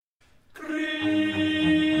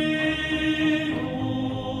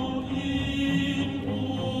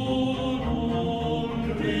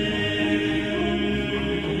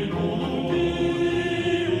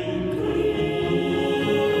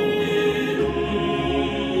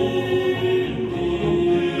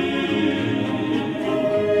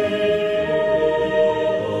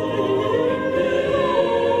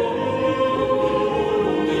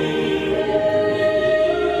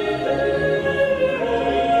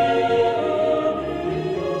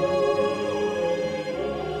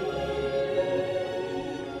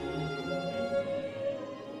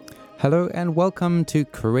Hello and welcome to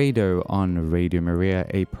CREDO on Radio Maria,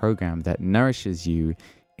 a program that nourishes you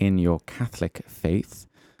in your Catholic faith.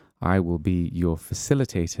 I will be your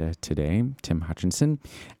facilitator today, Tim Hutchinson,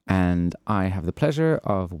 and I have the pleasure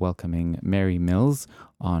of welcoming Mary Mills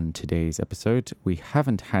on today's episode. We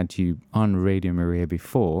haven't had you on Radio Maria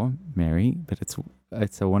before, Mary, but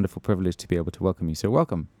it's a wonderful privilege to be able to welcome you. So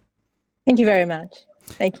welcome. Thank you very much.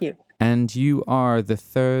 Thank you. And you are the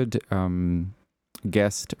third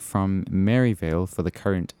guest from Maryvale for the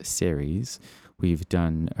current series. We've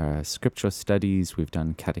done scripture studies, we've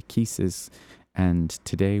done catechesis, and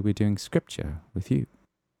today we're doing scripture with you.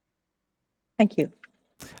 Thank you.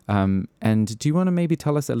 And do you want to maybe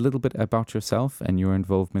tell us a little bit about yourself and your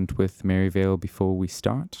involvement with Maryvale before we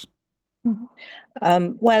start?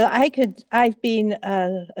 I've been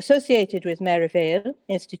associated with Maryvale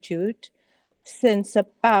Institute since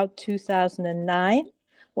about 2009,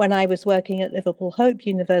 when I was working at Liverpool Hope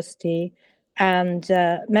University, and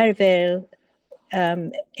Maryvale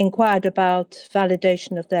inquired about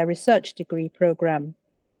validation of their research degree program.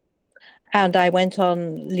 And I went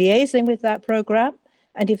on liaising with that program,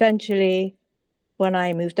 and eventually, when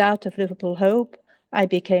I moved out of Liverpool Hope, I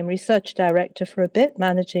became research director for a bit,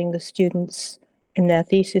 managing the students in their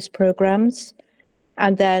thesis programs.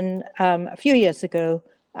 And then a few years ago,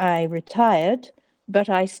 I retired, but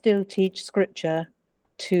I still teach scripture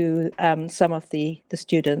to some of the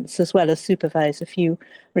students, as well as supervise a few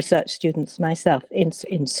research students myself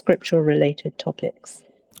in scriptural-related topics.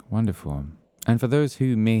 Wonderful. And for those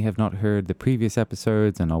who may have not heard the previous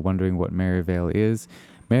episodes and are wondering what Maryvale is,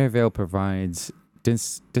 Maryvale provides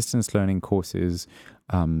distance learning courses.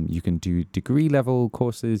 You can do degree-level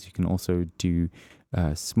courses. You can also do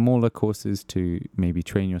smaller courses to maybe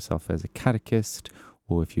train yourself as a catechist,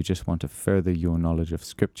 or if you just want to further your knowledge of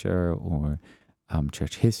scripture or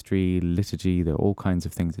church history, liturgy. There are all kinds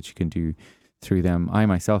of things that you can do through them. I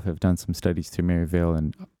myself have done some studies through Maryvale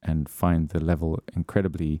and find the level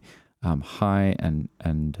incredibly high and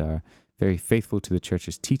very faithful to the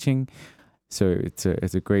church's teaching. So it's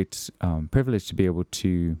a great privilege to be able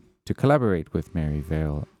to collaborate with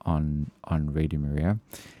Maryvale on Radio Maria.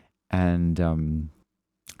 And I'm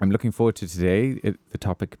looking forward to today, the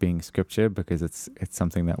topic being scripture, because it's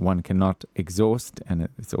something that one cannot exhaust, and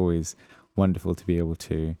it's always wonderful to be able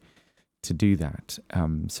to do that.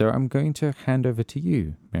 So I'm going to hand over to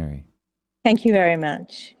you, Mary. Thank you very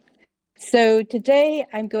much. So today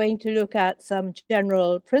I'm going to look at some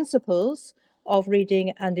general principles of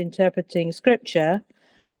reading and interpreting scripture.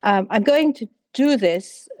 I'm going to do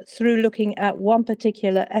this through looking at one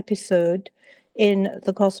particular episode in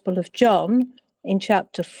the Gospel of John in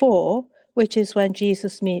chapter 4, which is when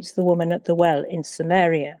Jesus meets the woman at the well in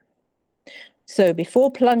Samaria. So before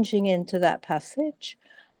plunging into that passage,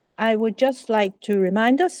 I would just like to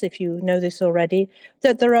remind us, if you know this already,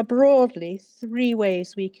 that there are broadly three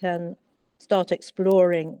ways we can start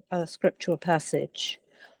exploring a scriptural passage.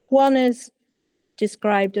 One is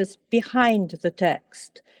described as behind the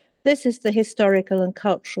text. This is the historical and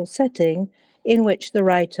cultural setting in which the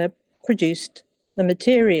writer produced the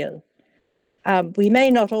material. We may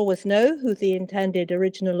not always know who the intended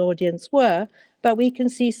original audience were, but we can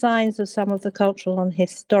see signs of some of the cultural and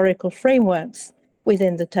historical frameworks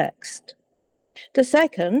within the text. The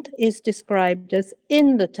second is described as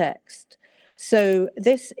in the text. So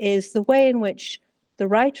this is the way in which the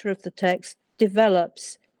writer of the text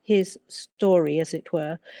develops his story, as it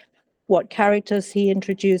were, what characters he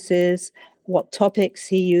introduces, what topics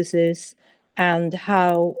he uses, and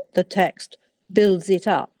how the text builds it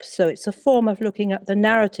up. So it's a form of looking at the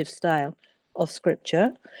narrative style of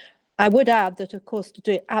scripture. I would add that, of course, to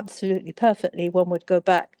do it absolutely perfectly, one would go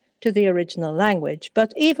back to the original language.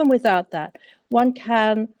 But even without that, one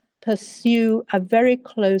can pursue a very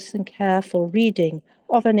close and careful reading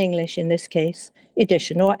of an English, in this case,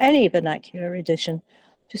 edition, or any vernacular edition,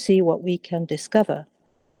 to see what we can discover.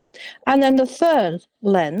 And then the third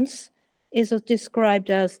lens is described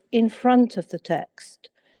as in front of the text.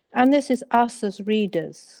 And this is us as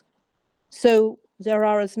readers. So there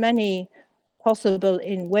are as many possible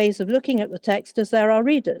in ways of looking at the text as there are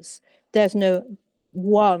readers. There's no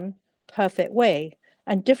one perfect way,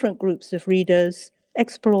 and different groups of readers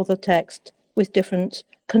explore the text with different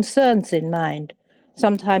concerns in mind.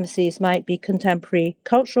 Sometimes these might be contemporary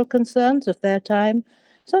cultural concerns of their time.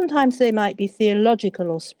 Sometimes they might be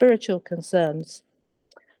theological or spiritual concerns.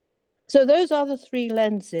 So those are the three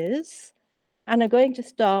lenses, and I'm going to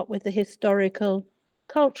start with the historical,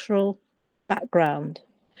 cultural background.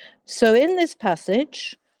 So in this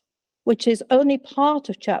passage, which is only part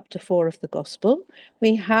of chapter 4 of the Gospel.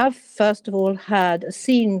 We have, first of all, had a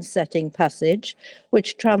scene-setting passage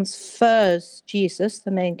which transfers Jesus,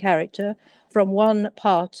 the main character, from one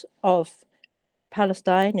part of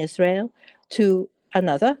Palestine, Israel, to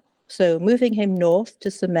another, so moving him north to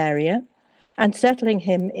Samaria and settling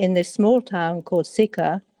him in this small town called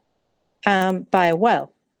Sychar by a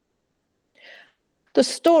well. The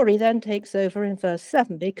story then takes over in verse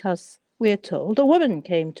 7 because we're told a woman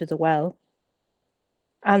came to the well,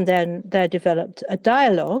 and then there developed a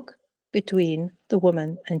dialogue between the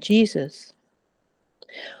woman and Jesus.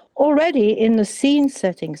 Already in the scene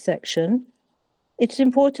setting section, it's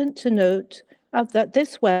important to note that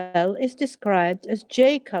this well is described as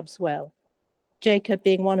Jacob's well, Jacob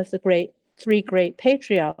being one of the three great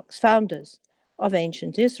patriarchs, founders of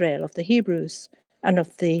ancient Israel, of the Hebrews, and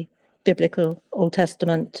of the biblical Old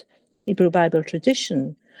Testament Hebrew Bible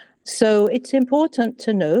tradition. So it's important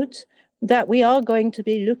to note that we are going to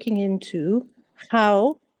be looking into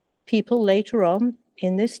how people later on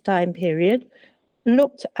in this time period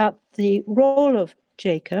looked at the role of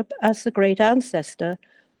Jacob as the great ancestor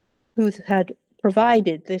who had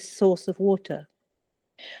provided this source of water.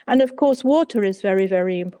 And of course, water is very,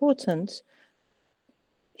 very important.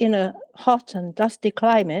 In a hot and dusty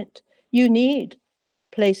climate, you need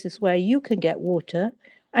places where you can get water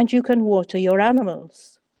and you can water your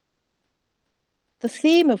animals. The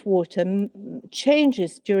theme of water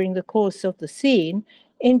changes during the course of the scene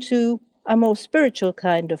into a more spiritual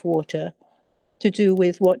kind of water to do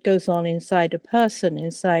with what goes on inside a person,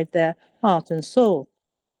 inside their heart and soul.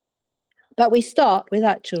 But we start with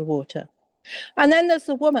actual water. And then there's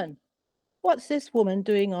the woman. What's this woman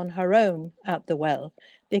doing on her own at the well?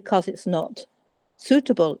 Because it's not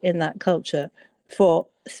suitable in that culture for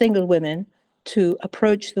single women to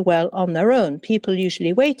approach the well on their own. People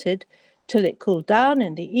usually waited till it cooled down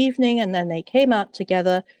in the evening, and then they came out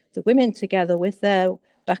together, the women together with their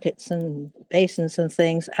buckets and basins and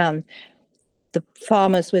things, and the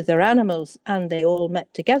farmers with their animals, and they all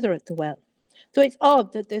met together at the well. So it's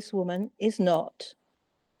odd that this woman is not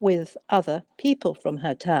with other people from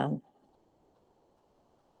her town.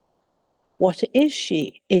 What is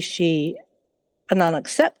she? Is she an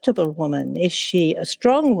unacceptable woman? Is she a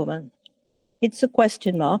strong woman? It's a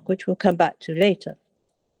question mark, which we'll come back to later.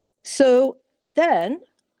 So then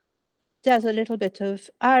there's a little bit of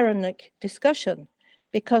ironic discussion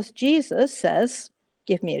because Jesus says,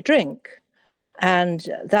 "Give me a drink." And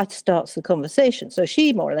that starts the conversation. So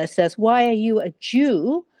she more or less says, "Why are you, a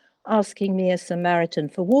Jew, asking me, a Samaritan,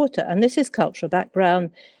 for water?" And this is cultural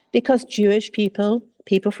background because Jewish people,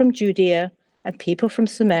 people from Judea and people from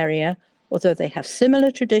Samaria, although they have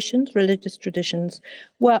similar traditions, religious traditions,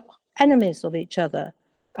 were enemies of each other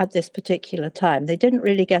at this particular time. They didn't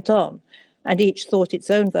really get on, and each thought its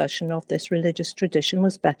own version of this religious tradition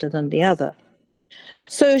was better than the other.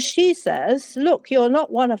 So she says, "Look, you're not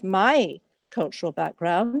one of my cultural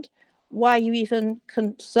background. Why are you even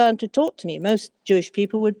concerned to talk to me? Most Jewish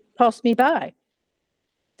people would pass me by."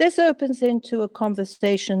 This opens into a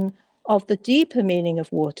conversation of the deeper meaning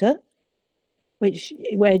of water,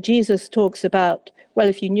 where Jesus talks about, well,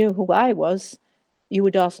 if you knew who I was, you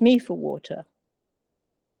would ask me for water.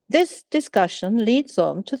 This discussion leads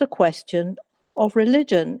on to the question of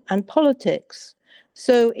religion and politics.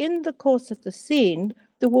 So in the course of the scene,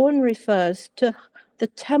 the woman refers to the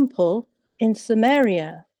temple in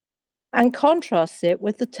Samaria and contrasts it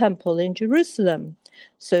with the temple in Jerusalem.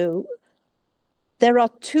 So there are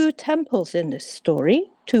two temples in this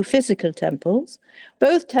story, two physical temples.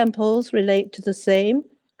 Both temples relate to the same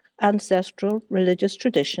ancestral religious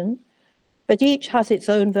tradition, but each has its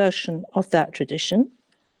own version of that tradition.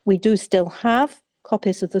 We do still have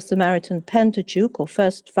copies of the Samaritan Pentateuch, or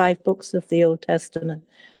first 5 books of the Old Testament,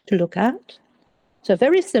 to look at. So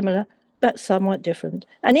very similar, but somewhat different.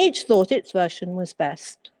 And each thought its version was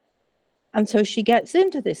best. And so she gets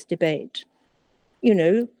into this debate. You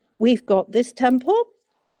know, we've got this temple,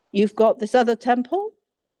 you've got this other temple.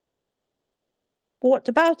 What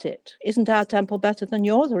about it? Isn't our temple better than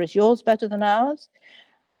yours, or is yours better than ours?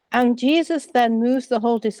 And Jesus then moves the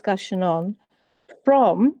whole discussion on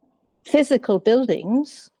from physical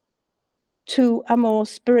buildings to a more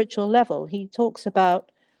spiritual level. He talks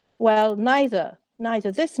about, well, neither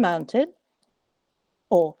this mountain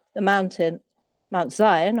or the mountain, Mount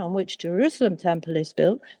Zion, on which Jerusalem temple is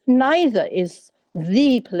built, neither is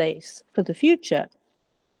the place for the future.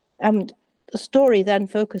 And the story then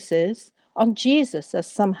focuses on Jesus as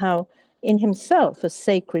somehow in himself a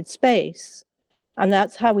sacred space. And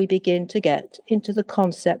that's how we begin to get into the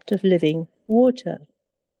concept of living water.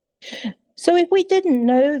 So if we didn't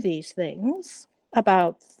know these things,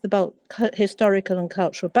 about the historical and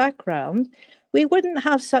cultural background, we wouldn't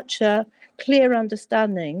have such a clear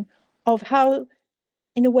understanding of how,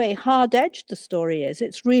 in a way, hard-edged the story is.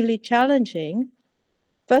 It's really challenging.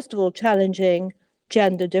 First of all, challenging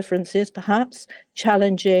gender differences, perhaps,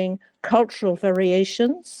 challenging cultural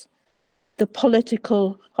variations, the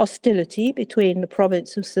political hostility between the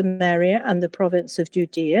province of Samaria and the province of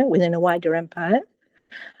Judea within a wider empire.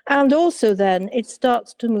 And also then it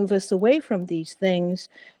starts to move us away from these things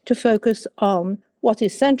to focus on what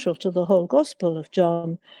is central to the whole Gospel of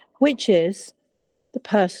John, which is the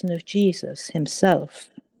person of Jesus himself.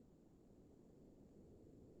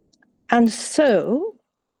 And so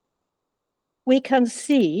we can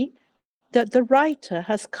see that the writer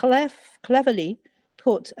has cleverly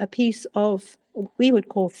put a piece of what we would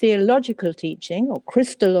call theological teaching or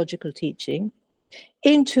Christological teaching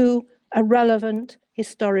into a relevant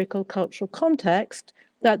historical cultural context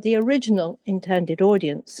that the original intended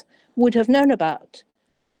audience would have known about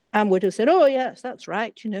and would have said, oh, yes, that's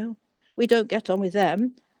right, we don't get on with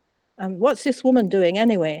them. And what's this woman doing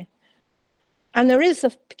anyway? And there is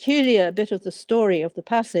a peculiar bit of the story of the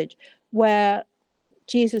passage where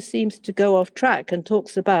Jesus seems to go off track and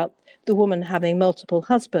talks about the woman having multiple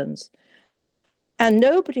husbands. And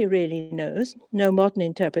nobody really knows, no modern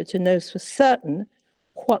interpreter knows for certain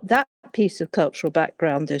what that piece of cultural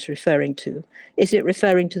background is referring to. Is it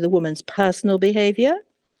referring to the woman's personal behavior?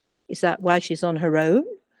 Is that why she's on her own?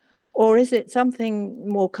 Or is it something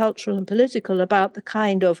more cultural and political about the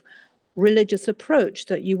kind of religious approach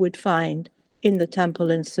that you would find in the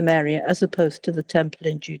temple in Samaria as opposed to the temple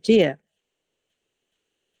in Judea?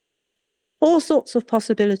 All sorts of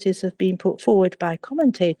possibilities have been put forward by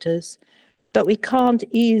commentators, but we can't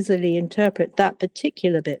easily interpret that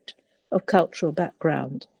particular bit of cultural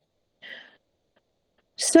background.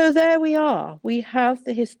 So there we are. We have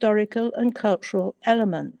the historical and cultural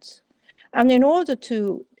elements. And in order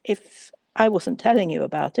to, if I wasn't telling you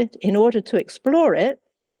about it, in order to explore it,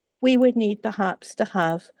 we would need perhaps to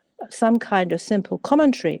have some kind of simple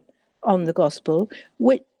commentary on the gospel,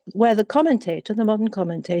 where the commentator, the modern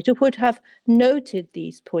commentator, would have noted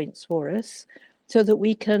these points for us so that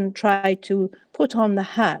we can try to put on the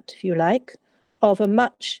hat, if you like, of a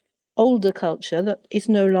much older culture that is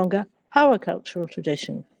no longer our cultural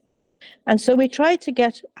tradition. And so we try to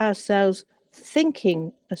get ourselves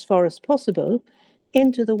thinking as far as possible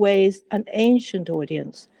into the ways an ancient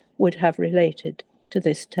audience would have related to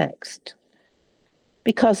this text.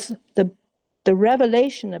 Because the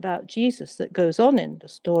revelation about Jesus that goes on in the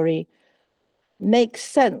story makes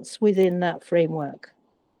sense within that framework.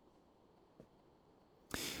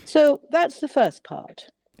 So that's the first part.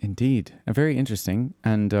 Indeed, very interesting,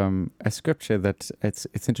 and a scripture that it's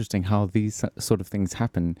interesting how these sort of things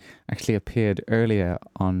happen actually appeared earlier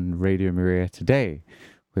on Radio Maria today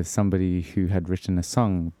with somebody who had written a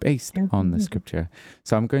song based on the scripture.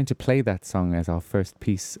 So I'm going to play that song as our first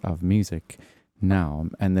piece of music now,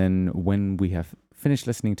 and then when we have finished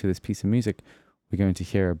listening to this piece of music, we're going to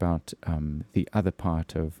hear about the other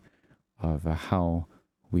part of how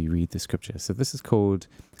we read the scripture. So this is called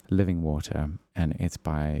Living Water, and it's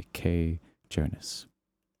by Kay Jonas.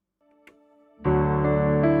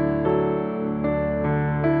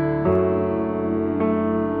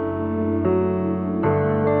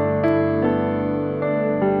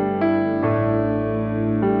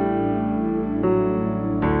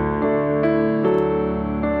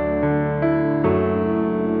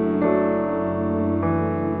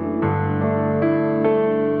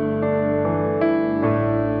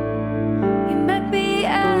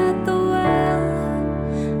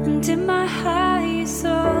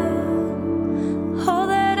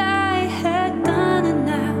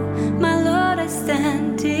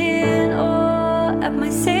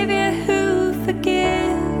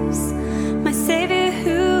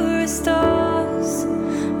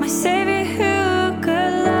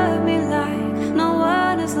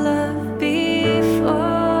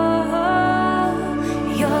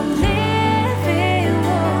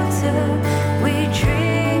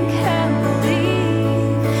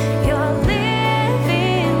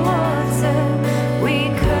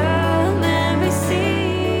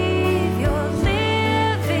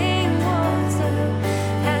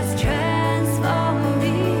 Has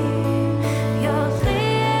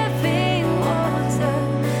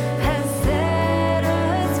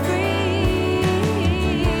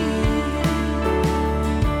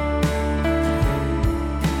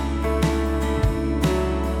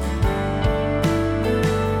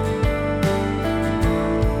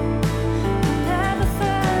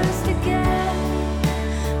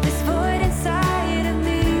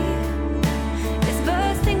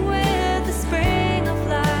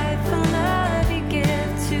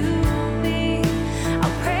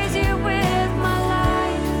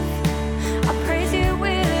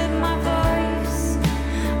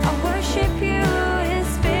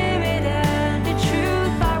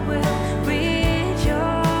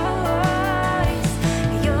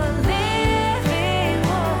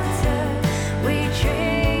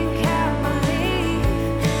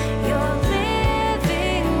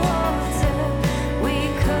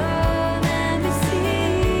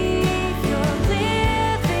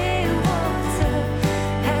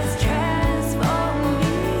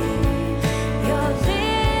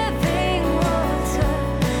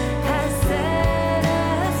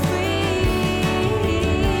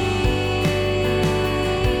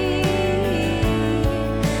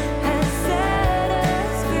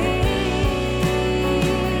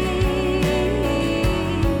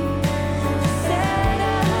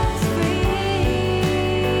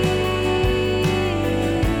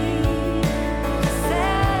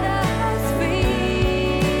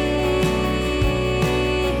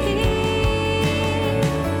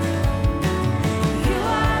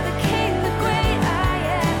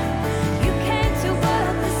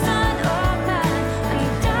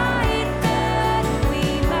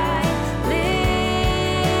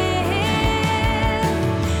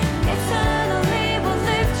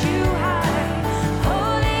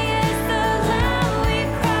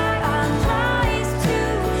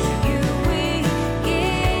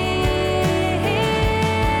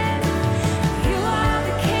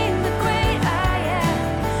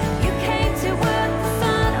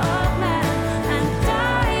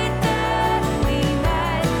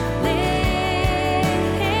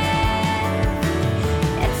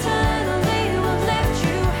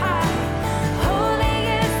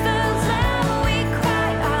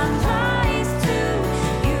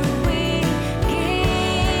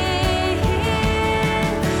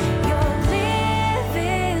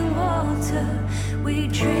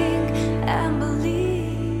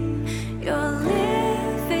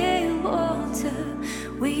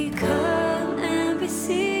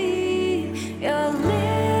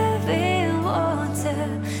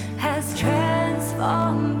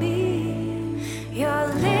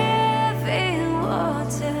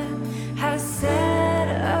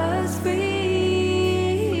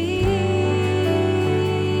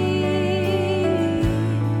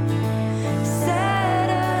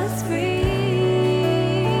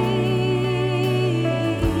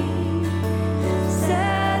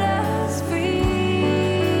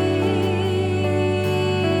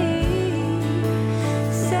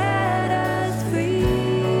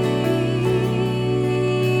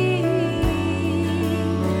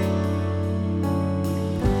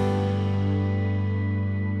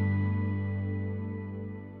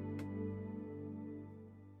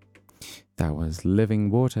That was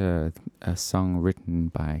Living Water, a song written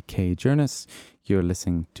by Kay Jonas. You're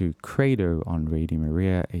listening to CREDO on Radio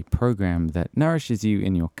Maria, a program that nourishes you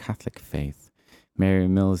in your Catholic faith. Mary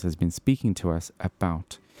Mills has been speaking to us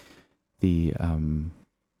about the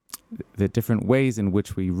different ways in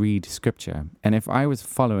which we read Scripture. And if I was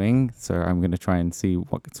following, so I'm going to try and see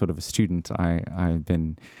what sort of a student I've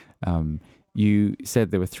been. You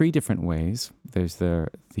said there were three different ways. There's the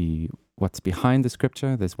what's behind the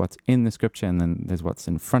Scripture, there's what's in the Scripture, and then there's what's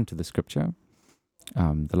in front of the Scripture.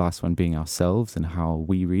 The last one being ourselves and how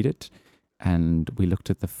we read it. And we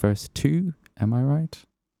looked at the first two. Am I right?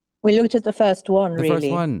 We looked at the first one, The really.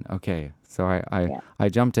 first one. Okay. So I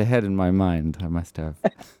jumped ahead in my mind. I must have.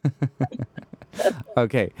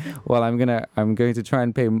 Okay. Well, I'm going to try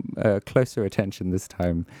and pay closer attention this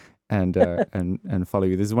time, and follow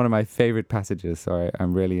you. This is one of my favorite passages, so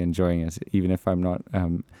I'm really enjoying it, even if I'm not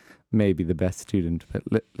maybe the best student.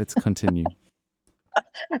 But let's continue.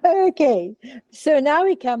 Okay. So now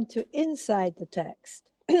we come to inside the text,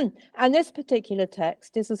 and this particular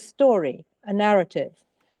text is a story, a narrative.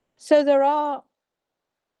 So there are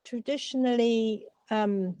traditionally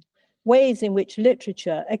ways in which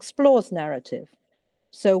literature explores narrative.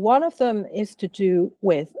 So one of them is to do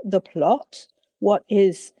with the plot. What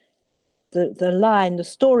is the line, the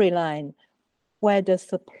storyline? Where does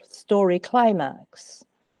the story climax?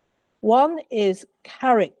 One is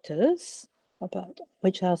characters, about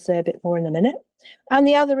which I'll say a bit more in a minute. And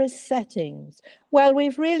the other is settings. Well,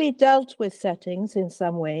 we've really dealt with settings in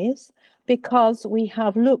some ways because we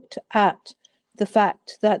have looked at the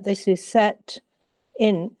fact that this is set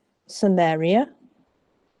in Samaria,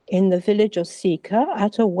 in the village of Sychar,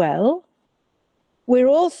 at a well. We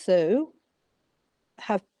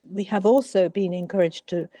have also been encouraged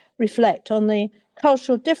to reflect on the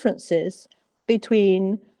cultural differences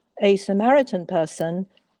between a Samaritan person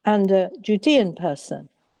and a Judean person.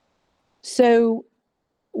 So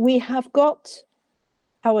we have got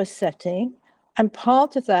our setting, and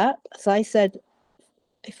part of that, as I said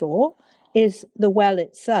before, is the well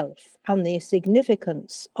itself and the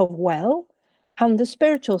significance of well and the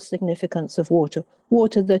spiritual significance of water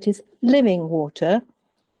that is living water,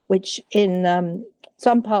 which in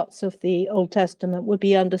some parts of the Old Testament would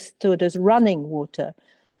be understood as running water.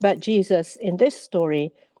 But Jesus, in this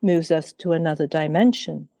story, moves us to another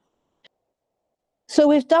dimension. So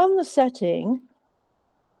we've done the setting.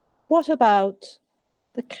 What about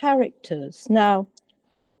the characters? Now,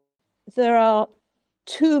 there are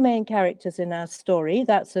two main characters in our story.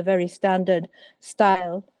 That's a very standard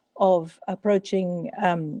style of approaching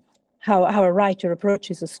how a writer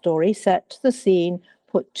approaches a story. Set the scene,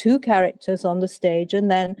 put two characters on the stage, and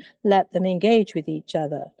then let them engage with each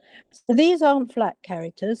other. So these aren't flat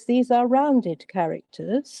characters, these are rounded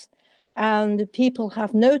characters. And people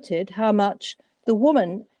have noted how much the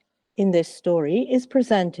woman in this story is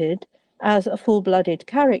presented as a full-blooded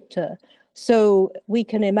character. So we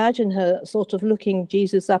can imagine her sort of looking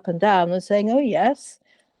Jesus up and down and saying, oh, yes,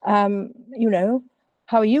 how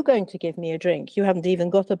are you going to give me a drink? You haven't even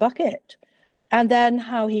got a bucket. And then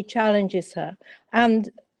how he challenges her.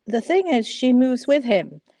 And the thing is, she moves with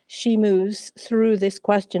him. She moves through this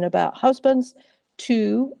question about husbands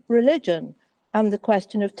to religion and the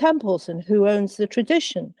question of temples and who owns the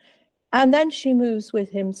tradition. And then she moves with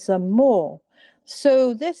him some more.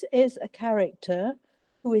 So this is a character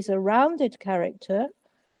who is a rounded character,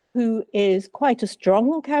 who is quite a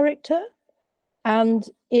strong character, and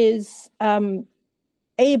is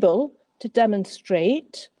able to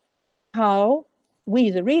demonstrate how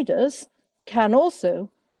we, the readers, can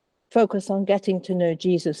also focus on getting to know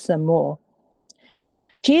Jesus some more.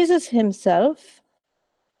 Jesus himself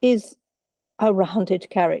is a rounded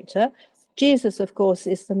character. Jesus, of course,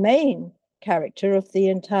 is the main character of the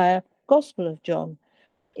entire Gospel of John.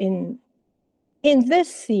 In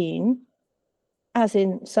this scene, as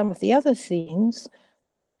in some of the other scenes,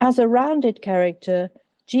 as a rounded character,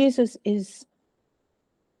 Jesus is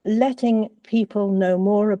letting people know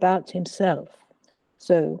more about himself.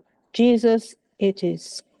 So Jesus, it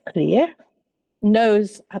is clear,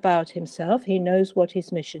 knows about himself. He knows what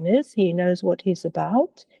his mission is. He knows what he's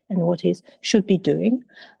about and what he should be doing.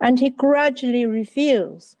 And he gradually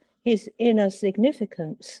reveals his inner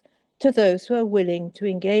significance to those who are willing to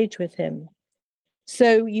engage with him.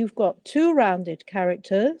 So you've got two rounded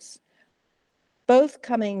characters, both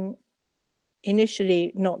coming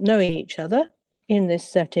initially not knowing each other in this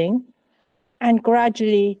setting, and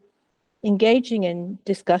gradually engaging in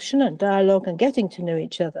discussion and dialogue and getting to know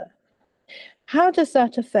each other. How does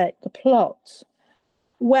that affect the plot?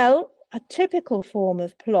 Well, a typical form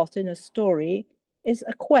of plot in a story is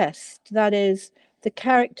a quest. That is, the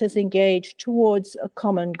characters engage towards a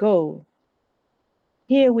common goal.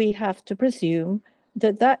 Here we have to presume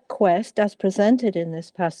that that quest, as presented in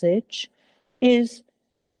this passage, is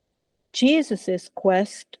Jesus's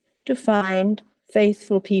quest to find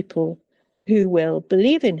faithful people who will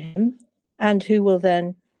believe in him and who will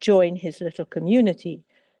then join his little community.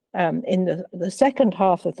 In the second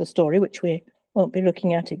half of the story, which we won't be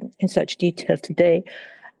looking at in such detail today,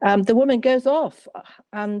 the woman goes off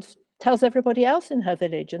and tells everybody else in her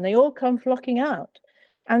village, and they all come flocking out.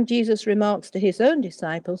 And Jesus remarks to his own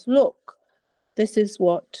disciples, look, this is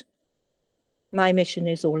what my mission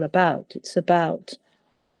is all about. It's about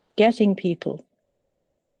getting people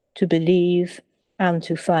to believe and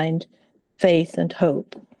to find faith and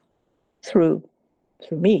hope through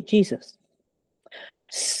me, Jesus.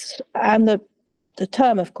 And the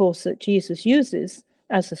term, of course, that Jesus uses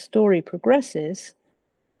as the story progresses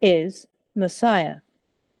is Messiah,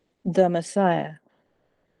 the Messiah.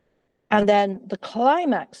 And then the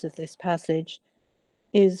climax of this passage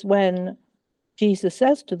is when Jesus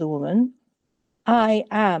says to the woman, I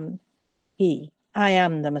am he, I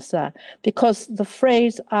am the Messiah. Because the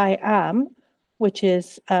phrase I am, which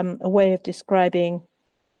is a way of describing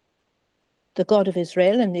the God of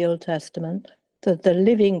Israel in the Old Testament, the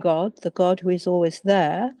living God, the God who is always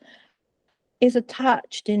there, is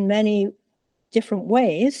attached in many different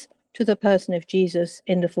ways to the person of Jesus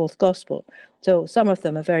in the fourth gospel. So some of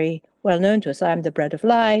them are very well known to us. I am the bread of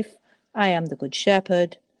life, I am the good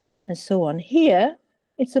shepherd, and so on. Here,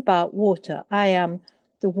 it's about water. I am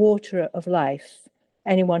the water of life.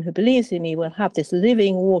 Anyone who believes in me will have this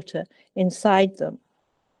living water inside them.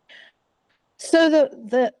 So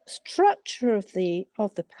the structure of the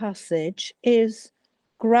passage is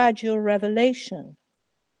gradual revelation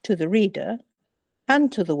to the reader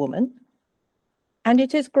and to the woman. And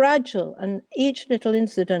it is gradual, and each little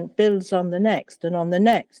incident builds on the next and on the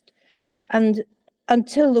next. And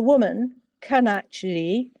until the woman can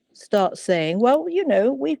actually start saying, well, you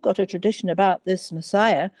know, we've got a tradition about this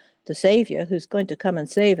Messiah, the Savior, who's going to come and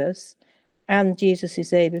save us. And Jesus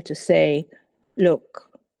is able to say, look,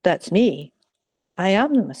 that's me. I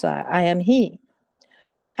am the Messiah. I am he.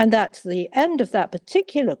 And that's the end of that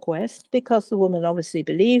particular quest, because the woman obviously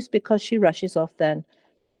believes, because she rushes off then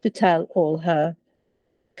to tell all her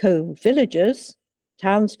co-villagers,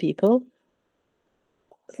 townspeople,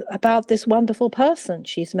 about this wonderful person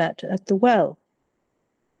she's met at the well.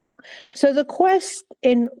 So the quest,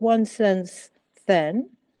 in one sense, then,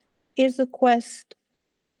 is a quest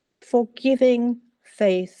for giving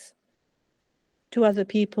faith to other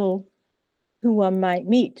people who one might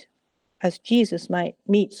meet, as Jesus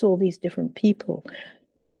meets all these different people.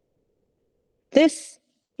 This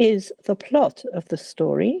is the plot of the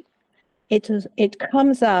story. It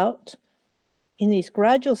comes out in these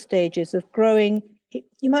gradual stages of growing,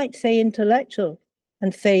 you might say, intellectual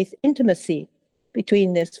and faith intimacy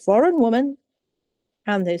between this foreign woman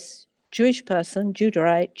and this Jewish person,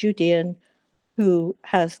 Judean, who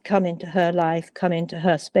has come into her life, come into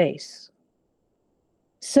her space.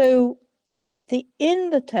 So in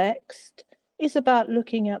the text is about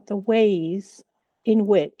looking at the ways in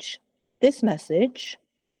which this message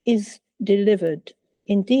is delivered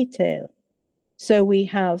in detail. So we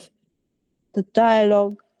have the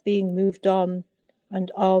dialogue being moved on and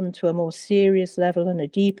on to a more serious level and a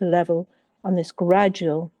deeper level on this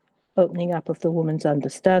gradual opening up of the woman's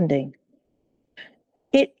understanding.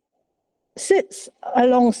 It sits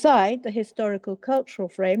alongside the historical cultural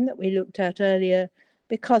frame that we looked at earlier,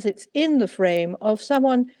 because it's in the frame of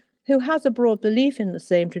someone who has a broad belief in the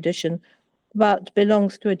same tradition, but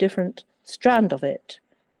belongs to a different strand of it.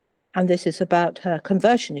 And this is about her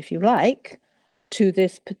conversion, if you like, to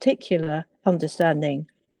this particular understanding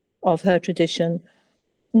of her tradition,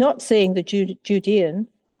 not seeing the Judean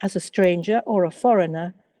as a stranger or a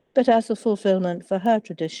foreigner, but as a fulfillment for her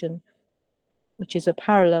tradition, which is a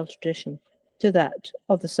parallel tradition to that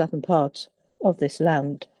of the southern part of this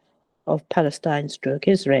land of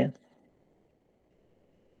Palestine/Israel.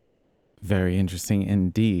 Very interesting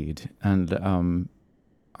indeed. And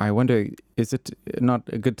I wonder, is it not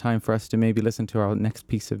a good time for us to maybe listen to our next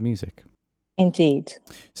piece of music? Indeed.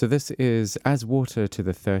 So this is As Water to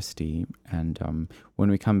the Thirsty, and when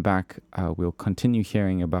we come back, we'll continue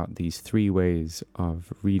hearing about these three ways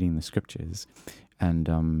of reading the scriptures, and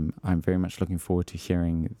I'm very much looking forward to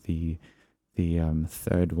hearing the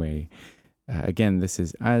third way. Again, this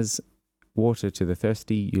is As Water to the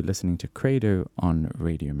Thirsty. You're listening to CREDO on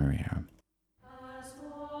Radio Maria.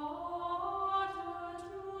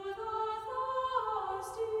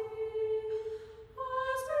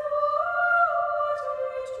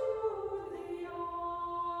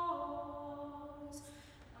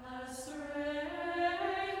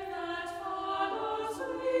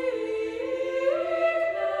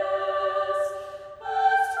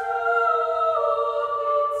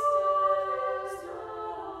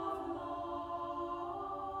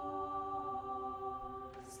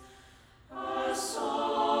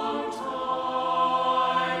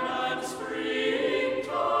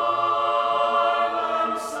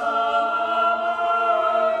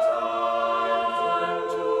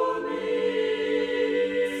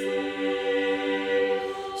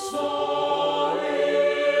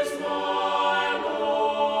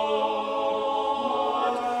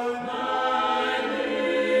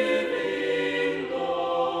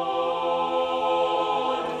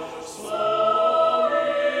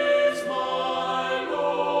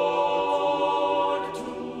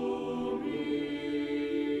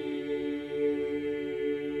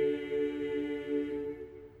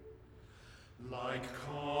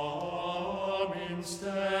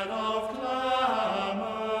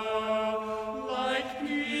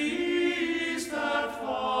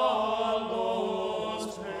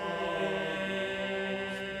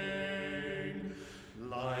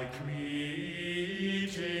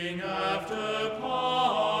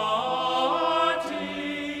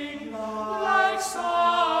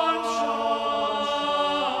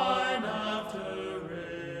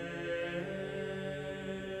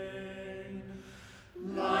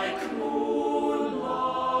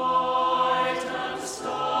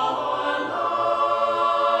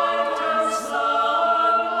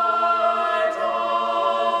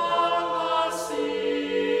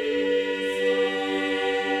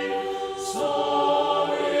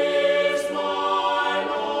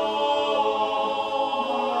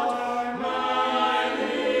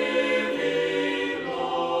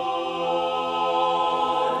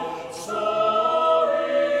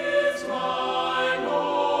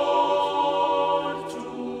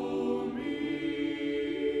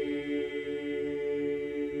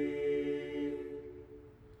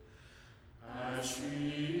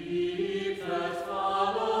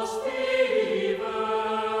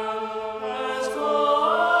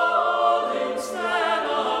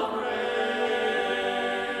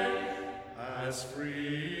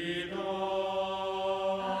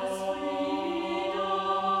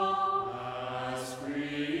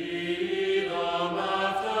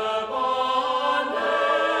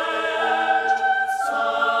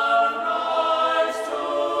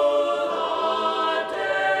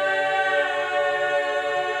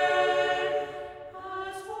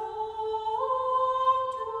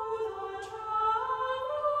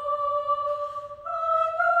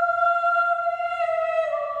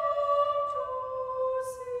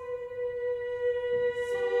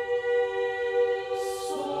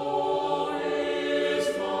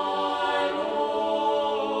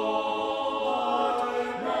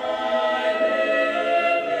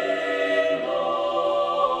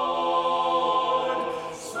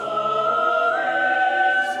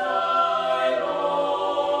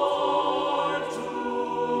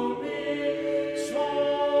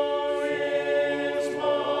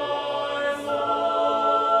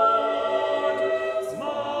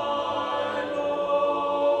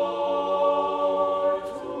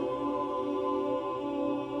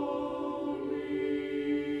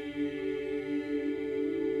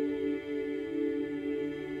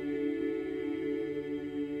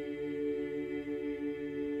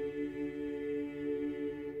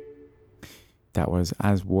 That was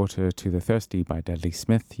As Water to the Thirsty by Dudley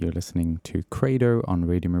Smith. You're listening to CREDO on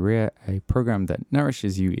Radio Maria, a program that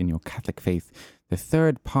nourishes you in your Catholic faith, the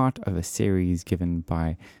third part of a series given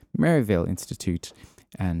by Maryvale Institute.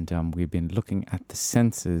 And we've been looking at the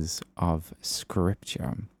senses of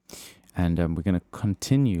Scripture. And we're going to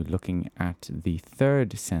continue looking at the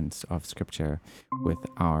third sense of Scripture with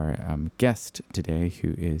our guest today,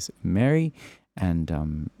 who is Mary.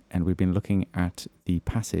 And we've been looking at the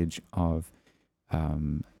passage of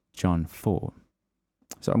John 4.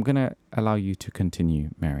 So I'm going to allow you to continue,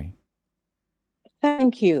 Mary.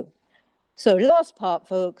 Thank you. So last part,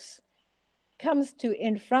 folks, comes to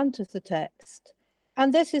in front of the text.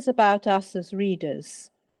 And this is about us as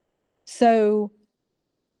readers. So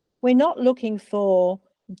we're not looking for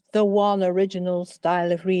the one original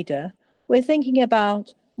style of reader. We're thinking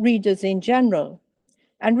about readers in general.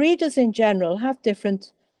 And readers in general have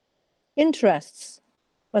different interests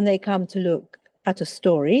when they come to look at a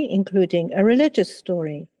story, including a religious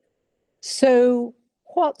story. So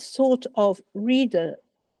what sort of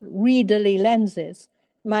readerly lenses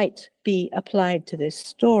might be applied to this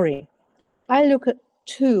story? I look at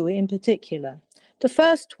two in particular. The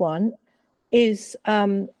first one is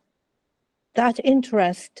that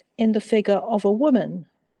interest in the figure of a woman.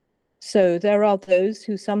 So there are those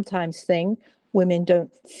who sometimes think women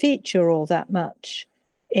don't feature all that much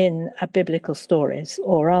in biblical stories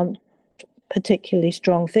or aren't particularly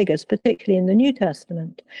strong figures, particularly in the New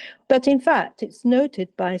Testament. But in fact, it's noted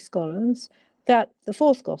by scholars that the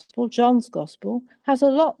fourth gospel, John's gospel, has a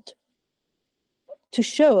lot to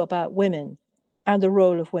show about women and the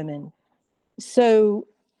role of women. So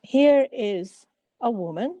here is a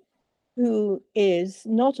woman who is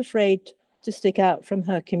not afraid to stick out from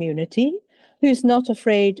her community, who's not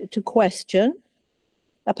afraid to question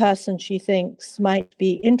a person she thinks might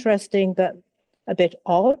be interesting but a bit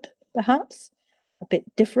odd, perhaps, a bit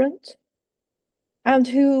different, and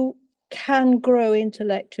who can grow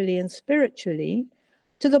intellectually and spiritually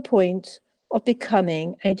to the point of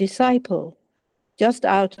becoming a disciple, just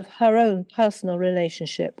out of her own personal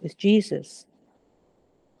relationship with Jesus.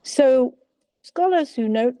 So scholars who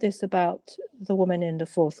note this about the woman in the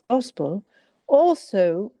fourth gospel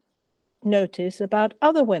also notice about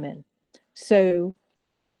other women. So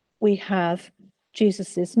we have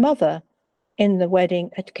Jesus's mother in the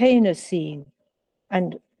wedding at Cana scene.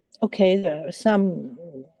 And okay, there are some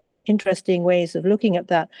interesting ways of looking at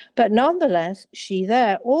that. But nonetheless, she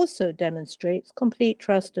there also demonstrates complete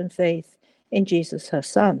trust and faith in Jesus, her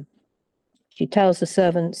son. She tells the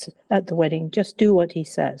servants at the wedding, just do what he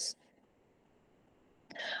says.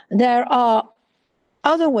 There are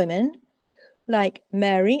other women like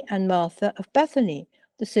Mary and Martha of Bethany,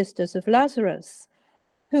 the sisters of Lazarus,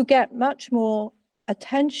 who get much more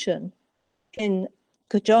attention in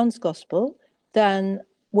John's gospel than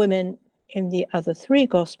women in the other three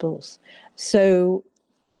gospels. So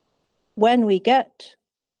when we get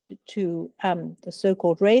to the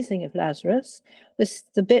so-called raising of Lazarus,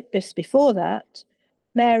 the bit before that,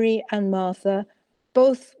 Mary and Martha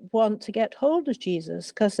both want to get hold of Jesus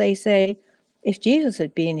because they say, if Jesus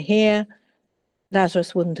had been here,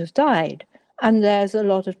 Lazarus wouldn't have died. And there's a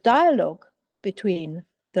lot of dialogue between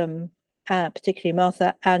them, particularly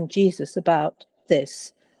Martha and Jesus, about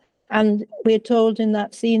this. And we're told in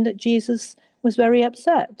that scene that Jesus was very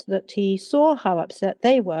upset, that he saw how upset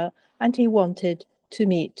they were, and he wanted to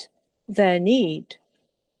meet their need.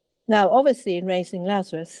 Now, obviously, in raising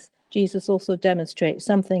Lazarus, Jesus also demonstrates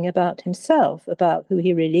something about himself, about who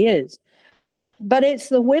he really is. But it's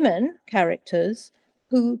the women characters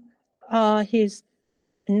who are his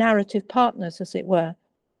narrative partners, as it were,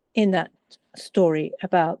 in that story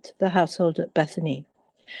about the household at Bethany.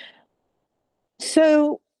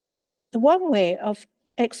 So the one way of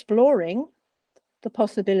exploring the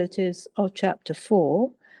possibilities of chapter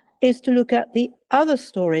 4 is to look at the other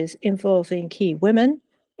stories involving key women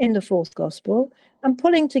in the fourth gospel and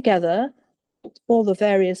pulling together all the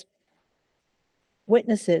various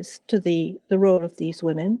witnesses to the role of these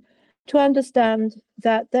women to understand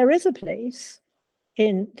that there is a place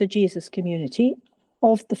in the Jesus community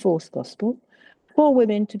of the fourth gospel for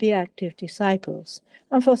women to be active disciples.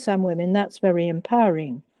 And for some women, that's very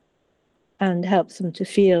empowering and helps them to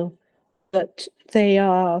feel that they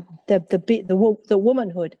are the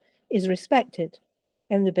womanhood is respected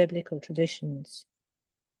in the biblical traditions.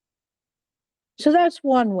 So that's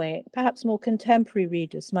one way. Perhaps more contemporary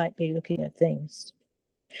readers might be looking at things.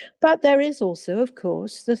 But there is also, of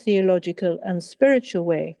course, the theological and spiritual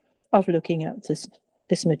way of looking at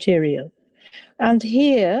this material. And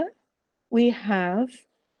here we have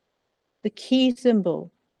the key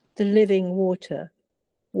symbol, the living water.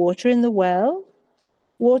 water in the well,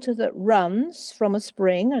 water that runs from a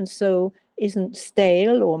spring and so isn't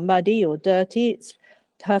stale or muddy or dirty. It's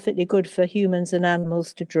perfectly good for humans and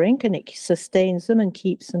animals to drink, and it sustains them and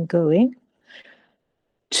keeps them going.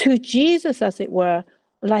 To Jesus, as it were,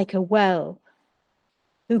 like a well,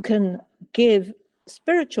 who can give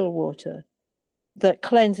spiritual water that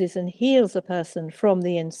cleanses and heals a person from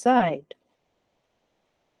the inside.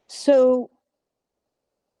 So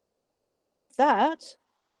that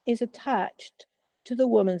is attached to the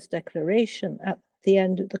woman's declaration at the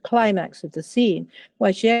end of the climax of the scene,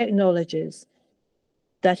 where she acknowledges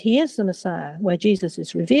that he is the Messiah, where Jesus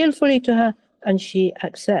is revealed fully to her and she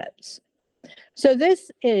accepts. So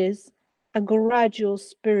this is a gradual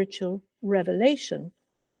spiritual revelation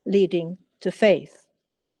leading to faith.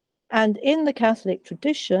 And in the Catholic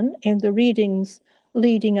tradition, in the readings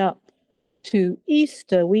leading up to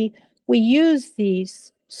Easter, we use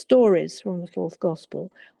these stories from the fourth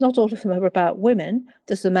gospel. Not all of them are about women.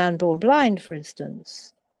 There's the man born blind, for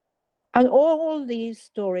instance. And all these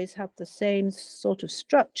stories have the same sort of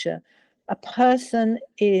structure. A person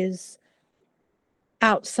is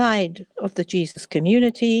outside of the Jesus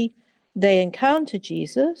community. They encounter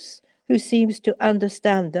Jesus, who seems to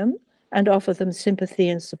understand them and offer them sympathy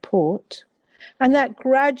and support. And that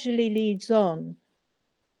gradually leads on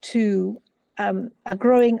to a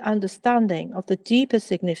growing understanding of the deeper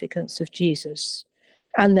significance of Jesus,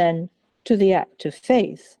 and then to the act of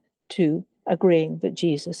faith, to agreeing that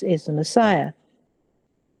Jesus is the Messiah.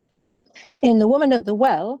 In the woman at the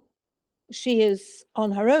well, she is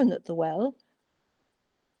on her own at the well.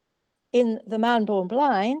 In the man born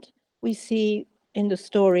blind, we see in the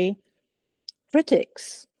story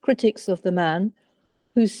critics of the man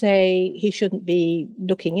who say he shouldn't be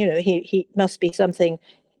looking, he must be something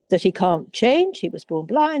that he can't change. He was born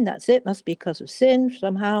blind, that's it, must be because of sin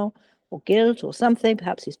somehow, or guilt or something,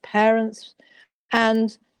 perhaps his parents.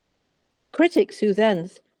 And critics who then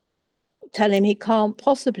tell him he can't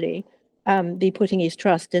possibly be putting his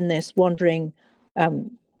trust in this wandering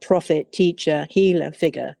prophet, teacher, healer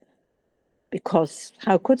figure, because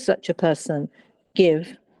how could such a person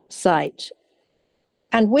give sight?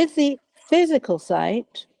 And with the physical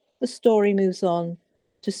sight, the story moves on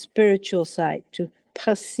to spiritual sight, to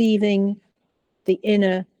perceiving the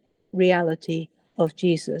inner reality of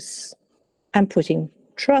Jesus and putting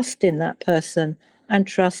trust in that person and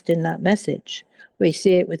trust in that message. We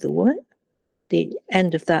see it with the woman, the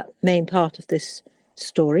end of that main part of this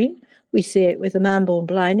story. We see it with the man born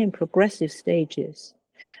blind in progressive stages.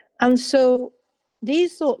 And so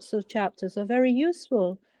these sorts of chapters are very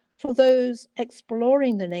useful for those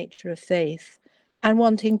exploring the nature of faith and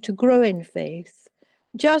wanting to grow in faith,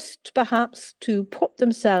 just perhaps to put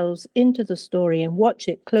themselves into the story and watch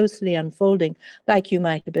it closely unfolding, like you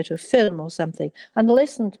might a bit of film or something, and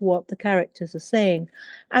listen to what the characters are saying,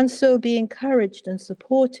 and so be encouraged and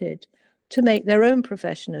supported to make their own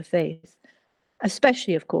profession of faith.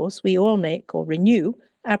 Especially, of course, we all make or renew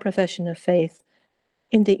our profession of faith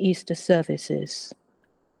in the Easter services.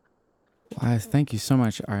 Thank you so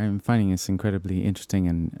much. I'm finding this incredibly interesting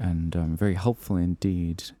and very helpful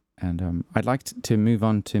indeed. And I'd like to move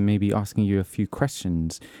on to maybe asking you a few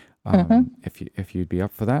questions, if you'd be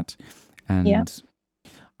up for that. And Yeah.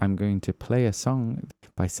 I'm going to play a song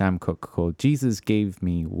by Sam Cooke called "Jesus Gave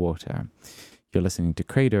Me Water." You're listening to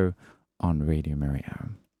CREDO on Radio Maria.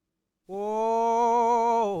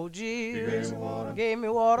 Oh, Jesus gave me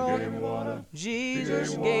water.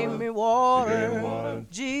 Jesus gave me water.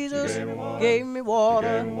 Jesus gave me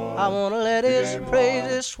water. I want to let his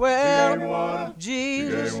praises swell.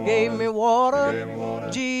 Jesus gave me water.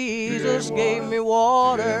 Jesus gave me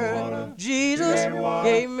water. Jesus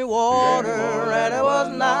gave me water. And it was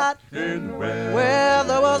not well,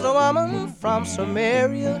 there was a woman from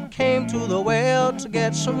Samaria came to the well to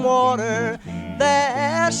get some water.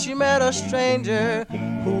 There she met a stranger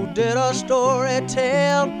who did a story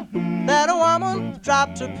tell that a woman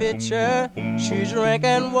dropped a pitcher. She drank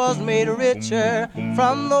and was made richer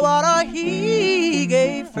from the water he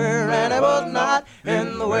gave her, and it was not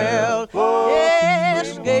in the well.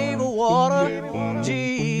 Yes, gave her water.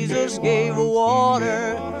 Jesus gave her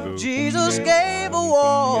water. Jesus gave her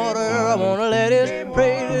water. I wanna let his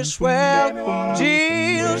praises swell.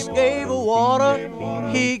 Jesus gave her water.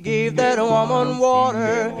 He gave that woman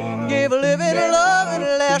water. Gave a living, loving,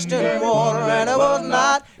 lasting water, and it was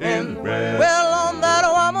not in. Well, on that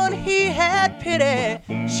woman he had pity.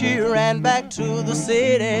 she ran back to the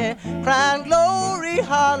city, crying glory,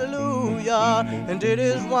 hallelujah, and did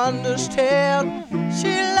his wonders tell. She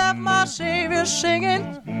left my Savior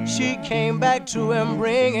singing, she came back to him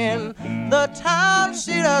bringing the town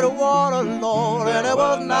seat of the water, Lord, and it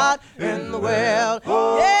was not in the well.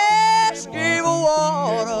 Yes, gave her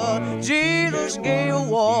water, Jesus gave her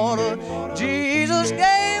water, Jesus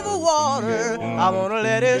gave her water. I want to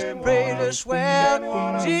let his praises swell.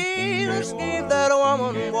 Jesus gave that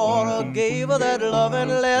woman water, gave her that loving,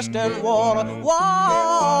 lasting water,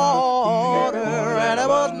 and it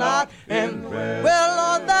was not in. Well,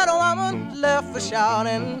 Lord, that woman left for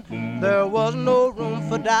shouting. There was no room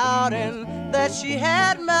for doubting that she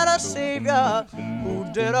had met a Savior who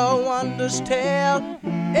did her wonders tell.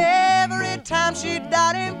 Every time she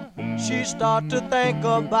doubted him, she started to think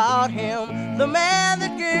about him, the man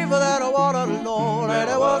that gave her that water, Lord, and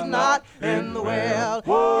it was not in the well.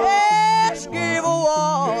 Yes, gave her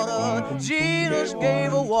water, Jesus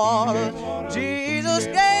gave her water, Jesus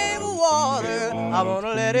gave her water. I want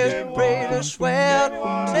to let his praises swell.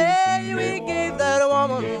 Tell you he gave that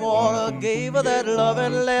woman water, gave her that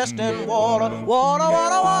loving, lasting water, water,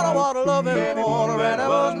 water, water, water, loving water, and it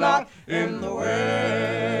was not in the well.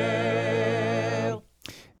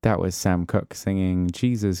 That was Sam Cooke singing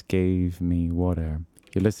Jesus Gave Me Water.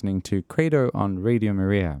 You're listening to CREDO on Radio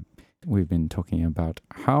Maria. We've been talking about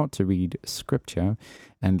how to read scripture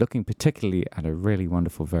and looking particularly at a really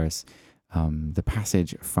wonderful verse, the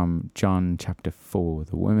passage from John chapter 4,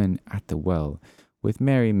 the woman at the well, with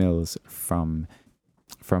Mary Mills from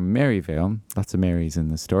Maryvale. Lots of Marys in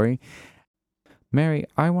the story. Mary,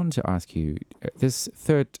 I wanted to ask you, this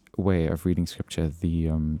third way of reading scripture,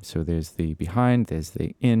 so there's the behind, there's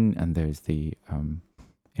the in, and there's the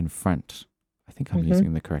in front. I think I'm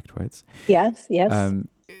using the correct words. Yes.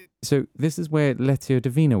 So this is where Lectio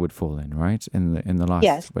Divina would fall in, right? In the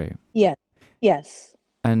last way. Yes.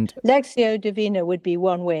 And Lectio Divina would be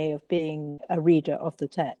one way of being a reader of the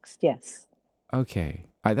text. Yes. okay,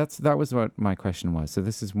 that was what my question was. So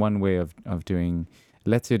this is one way of doing.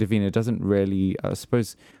 Lectio Divina doesn't really, I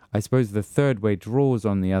suppose the third way draws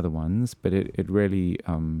on the other ones, but it really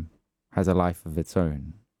has a life of its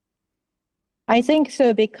own. I think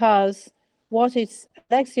so, because what is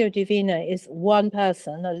Lectio Divina is one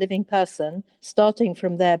person, a living person, starting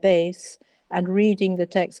from their base and reading the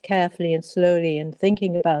text carefully and slowly and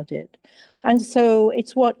thinking about it. And so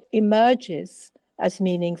it's what emerges as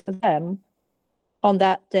meaning for them on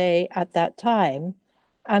that day at that time.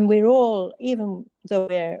 And we're all, even though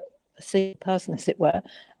we're a single person, as it were,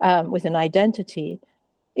 with an identity,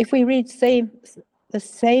 if we read the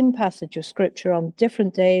same passage of scripture on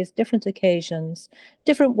different days, different occasions,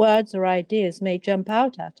 different words or ideas may jump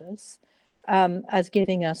out at us as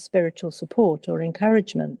giving us spiritual support or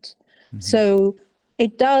encouragement. Mm-hmm. So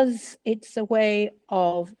it's a way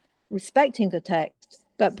of respecting the text,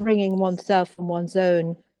 but bringing oneself and one's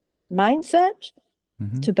own mindset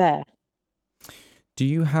to bear. Do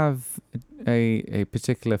you have a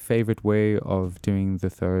particular favorite way of doing the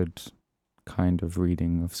third kind of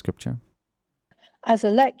reading of scripture? As a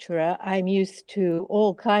lecturer, I'm used to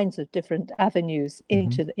all kinds of different avenues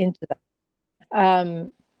into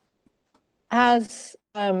that. As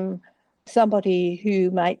somebody who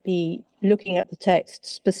might be looking at the text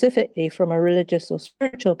specifically from a religious or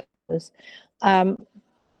spiritual purpose,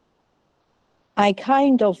 I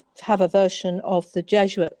kind of have a version of the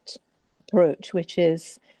Jesuit approach, which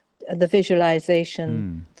is the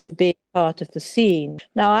visualization being part of the scene.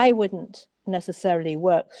 Now, I wouldn't necessarily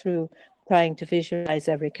work through trying to visualize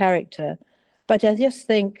every character, but I just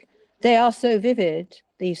think they are so vivid,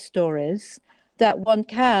 these stories, that one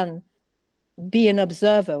can be an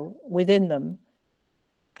observer within them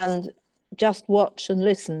and just watch and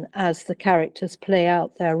listen as the characters play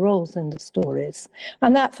out their roles in the stories.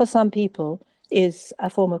 And that, for some people, is a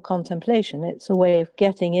form of contemplation. It's a way of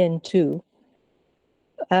getting into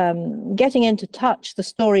touch. The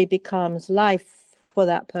story becomes life for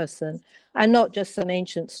that person, and not just some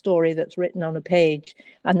ancient story that's written on a page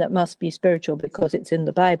and that must be spiritual because it's in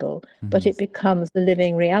the Bible, but it becomes the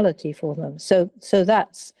living reality for them. So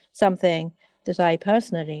that's something that I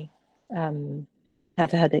personally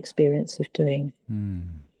have had experience of doing.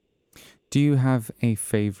 Do you have a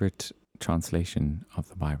favorite translation of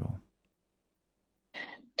the Bible?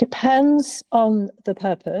 Depends on the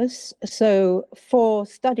purpose. So for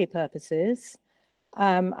study purposes,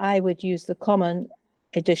 I would use the common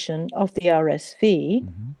edition of the RSV.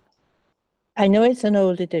 I know it's an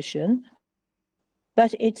old edition,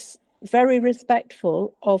 but it's very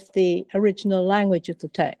respectful of the original language of the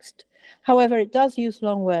text. However, it does use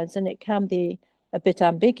long words, and it can be a bit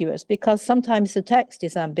ambiguous, because sometimes the text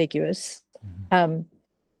is ambiguous from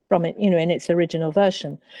it, in its original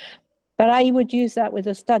version. But I would use that with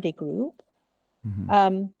a study group.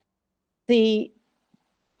 The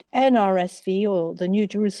NRSV, or the New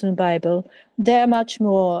Jerusalem Bible, they're much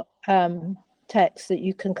more texts that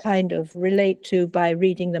you can kind of relate to by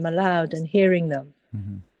reading them aloud and hearing them.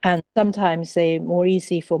 And sometimes they're more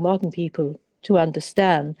easy for modern people to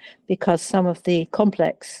understand because some of the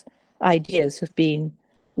complex ideas have been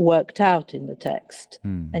worked out in the text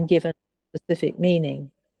and given specific meaning.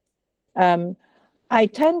 I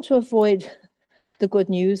tend to avoid the Good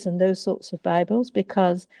News and those sorts of Bibles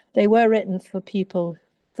because they were written for people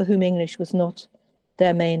for whom English was not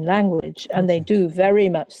their main language, and they do very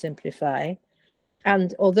much simplify.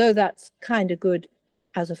 And although that's kind of good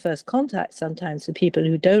as a first contact sometimes for people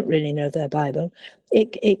who don't really know their Bible,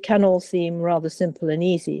 it can all seem rather simple and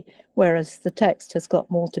easy, whereas the text has got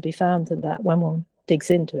more to be found than that when one digs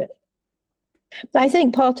into it. I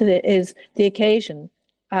think part of it is the occasion.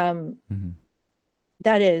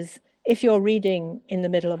 That is, if you're reading in the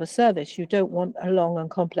middle of a service, you don't want a long and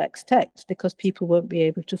complex text because people won't be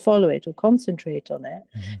able to follow it or concentrate on it.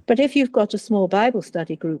 But if you've got a small Bible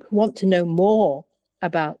study group who want to know more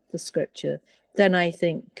about the scripture, then I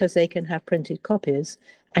think, because they can have printed copies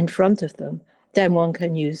in front of them, then one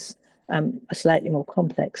can use a slightly more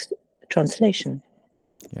complex translation.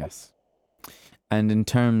 Yes. And in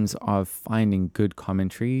terms of finding good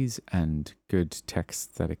commentaries and good texts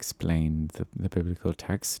that explain the biblical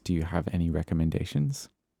text, do you have any recommendations?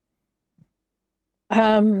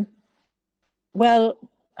 Well,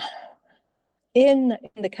 in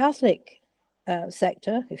the Catholic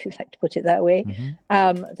sector, if you like to put it that way,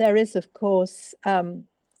 there is, of course,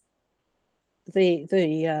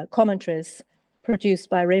 the commentaries produced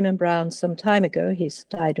by Raymond Brown some time ago. He's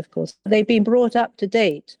died, of course. They've been brought up to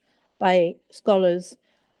date by scholars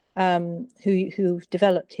who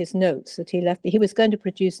developed his notes that he left. He was going to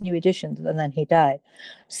produce new editions and then he died.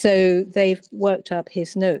 So they've worked up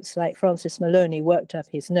his notes, like Francis Maloney worked up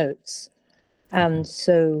his notes. And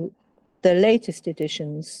so the latest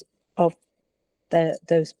editions of that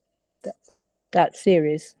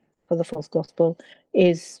series for the False Gospel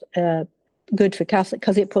is good for Catholic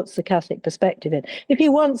because it puts the Catholic perspective in. If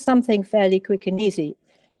you want something fairly quick and easy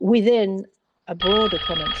within a broader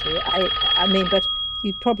commentary, I mean, but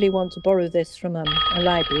you'd probably want to borrow this from a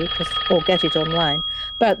library or get it online.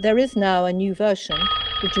 But there is now a new version,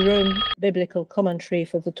 the Jerome Biblical Commentary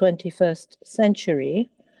for the 21st Century,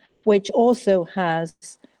 which also has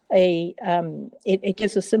it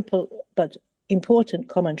gives a simple but important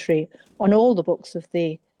commentary on all the books of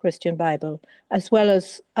the Christian Bible, as well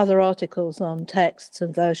as other articles on texts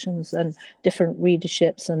and versions and different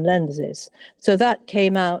readerships and lenses. So that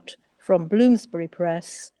came out from Bloomsbury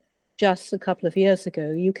Press just a couple of years ago.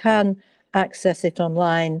 You can access it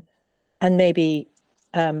online, and maybe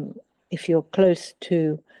if you're close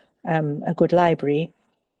to a good library,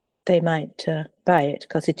 they might buy it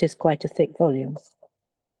because it is quite a thick volume.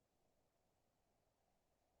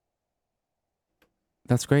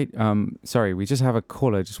 That's great. Sorry, we just have a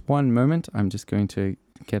caller. Just one moment. I'm just going to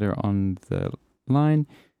get her on the line.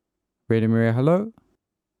 Radio Maria, hello.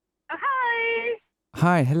 Hi.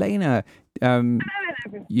 Hi, Helena.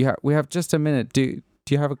 We have just a minute. Do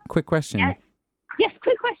you have a quick question? Yes,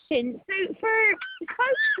 quick question. So for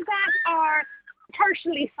folks that are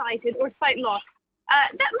partially sighted or sight lost,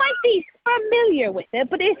 that might be familiar with it,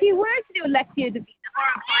 but if you were to do a Lectio Divina or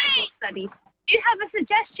a Bible study, do you have a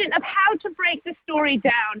suggestion of how to break the story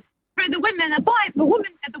down for the women, the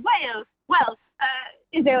women at the whale? Well,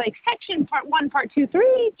 is there like section part 1, part 2,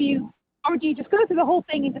 3? Do you just go through the whole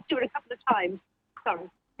thing and just do it a couple of times? Sorry.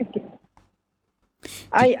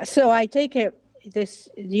 I take it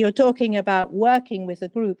you're talking about working with a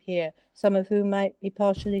group here, some of whom might be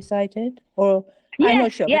partially sighted, or yes, I'm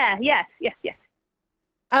not sure. Yes.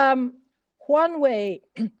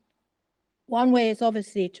 One way is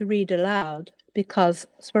obviously to read aloud, because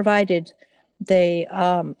provided they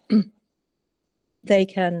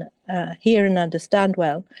can hear and understand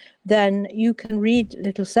well, then you can read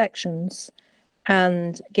little sections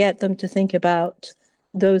and get them to think about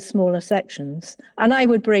those smaller sections. And I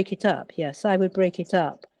would break it up. Yes, I would break it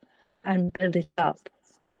up and build it up.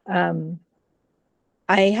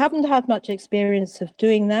 I haven't had much experience of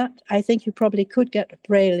doing that. I think you probably could get a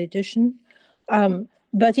Braille edition.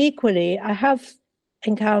 But equally, I have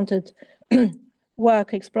encountered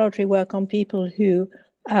exploratory work on people who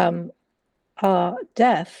are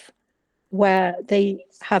deaf, where they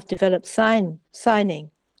have developed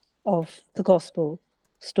signing of the gospel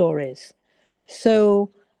stories.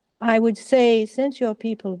 So I would say, since your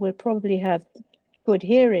people will probably have good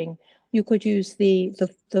hearing, you could use the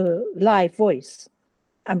live voice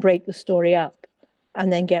and break the story up and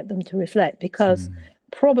then get them to reflect, because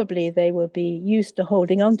probably they will be used to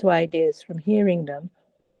holding on to ideas from hearing them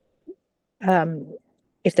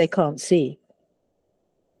if they can't see.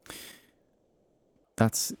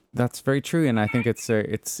 That's very true, and I think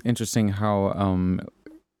it's interesting how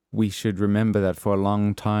we should remember that for a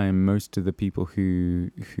long time, most of the people who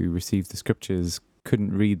received the scriptures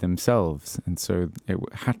couldn't read themselves, and so it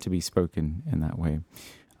had to be spoken in that way.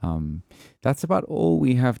 That's about all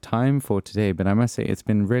we have time for today, but I must say it's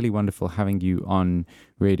been really wonderful having you on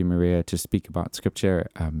Radio Maria to speak about scripture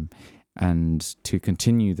and to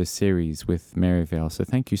continue the series with Maryvale. So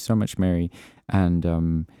thank you so much, Mary, and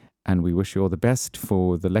we wish you all the best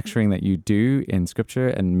for the lecturing that you do in scripture,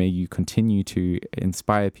 and may you continue to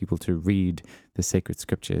inspire people to read the sacred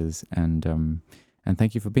scriptures, and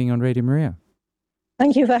thank you for being on Radio Maria.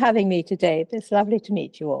 Thank you for having me today. It's lovely to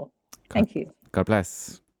meet you all. Thank you. God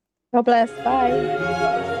bless. God bless.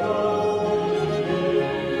 Bye.